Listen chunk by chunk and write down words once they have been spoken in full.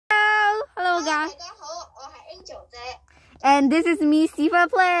Hello guys. 大家好，我係 Angel 姐。 And this is me, Sifa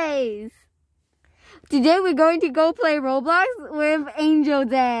Plays. Today we're going to go play Roblox with Angel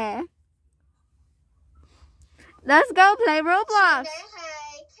姐. Let's go play Roblox. 名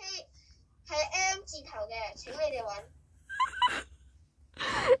係 M 字頭嘅，請你哋揾。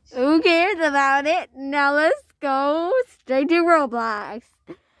 Who cares about it? Now let's go straight to Roblox.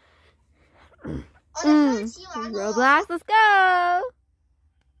 我哋開始玩咯。 Roblox, let's go.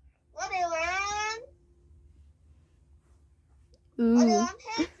 我哋玩 Ooh.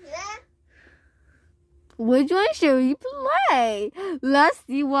 Peggy 啦。 Which one should we play? Let's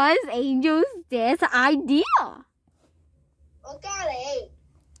see what is Angel's dance idea. 我加你。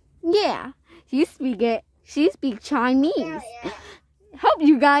 Yeah, she speak Chinese. 加你啊！ Hope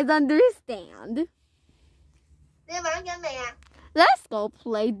you guys understand. 你玩緊未啊？ Let's go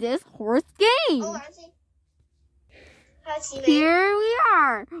play this horse 我 game. 玩先。開始未？ Here we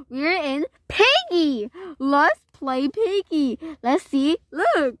are. We're in Piggy. Let's play Piggy. Let's see.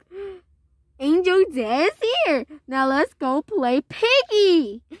 Look. Angel姐is here. Now let's go play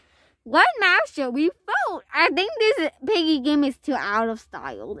Piggy. What map should we vote? I think this Piggy game is too out of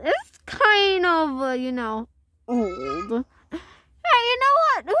style. It's kind of, old. Hey, you know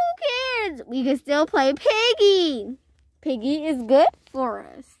what? Who cares? We can still play Piggy. Piggy is good for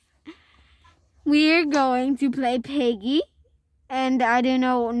us. We're going to play Piggy. And I don't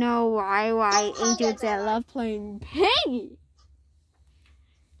know why Angel姐love playing Piggy.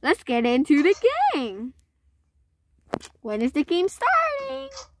 Let's get into the game. When is the game starting?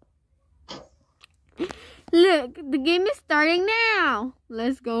 Look, the game is starting now.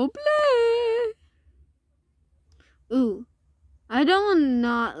 Let's go play. Ooh, I don't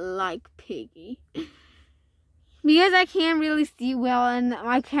not like Piggy. Because I can't really see well and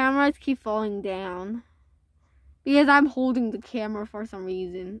my cameras keep falling down. Because I'm holding the camera for some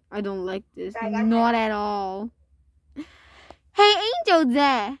reason. I don't like this. Not at all. Hey, Angel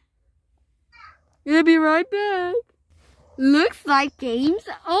姐. I'll be right back. Looks like game's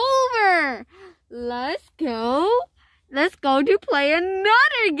over. Let's go to play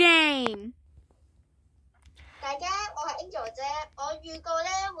another game. 大家，我係 Angel 姐，我預告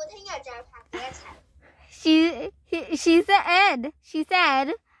咧會聽日再拍喺一齊。She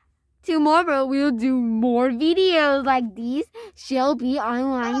said tomorrow we'll do more videos like these. She'll be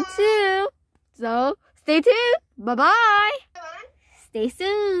online too. So stay tuned. Bye bye. Stay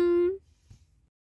soon.